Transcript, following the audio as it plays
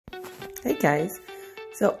Hey guys,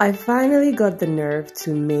 so I finally got the nerve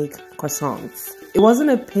to make croissants. It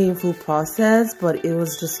wasn't a painful process, but it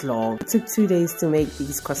was just long. It took 2 days to make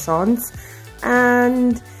these croissants,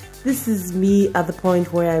 and this is me at the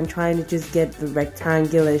point where I'm trying to just get the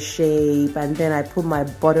rectangular shape, and then I put my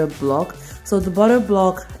butter block. So the butter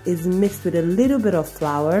block is mixed with a little bit of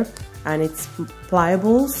flour, and it's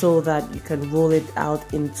pliable so that you can roll it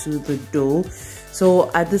out into the dough.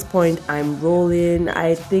 So at this point I'm rolling.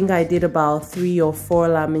 I think I did about 3 or 4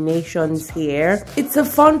 laminations here. It's a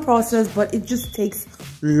fun process, but it just takes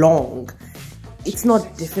long. It's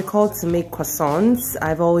not difficult to make croissants.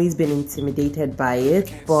 I've always been intimidated by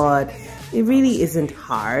it, but it really isn't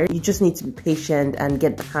hard. You just need to be patient and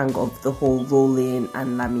get the hang of the whole rolling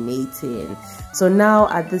and laminating. So now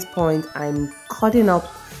at this point I'm cutting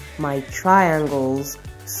up my triangles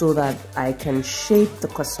so that I can shape the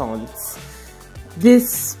croissants.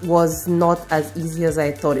 This was not as easy as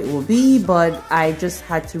I thought it would be, but I just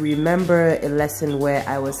had to remember a lesson where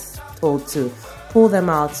I was told to pull them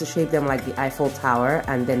out to shape them like the Eiffel Tower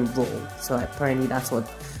and then roll. So apparently that's what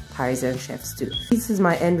Parisian chefs do. This is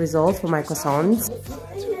my end result for my croissants.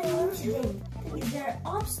 There are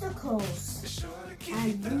obstacles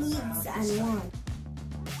and needs and wants.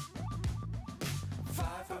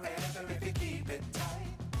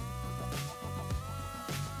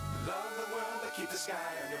 Keep the sky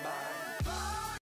on your mind.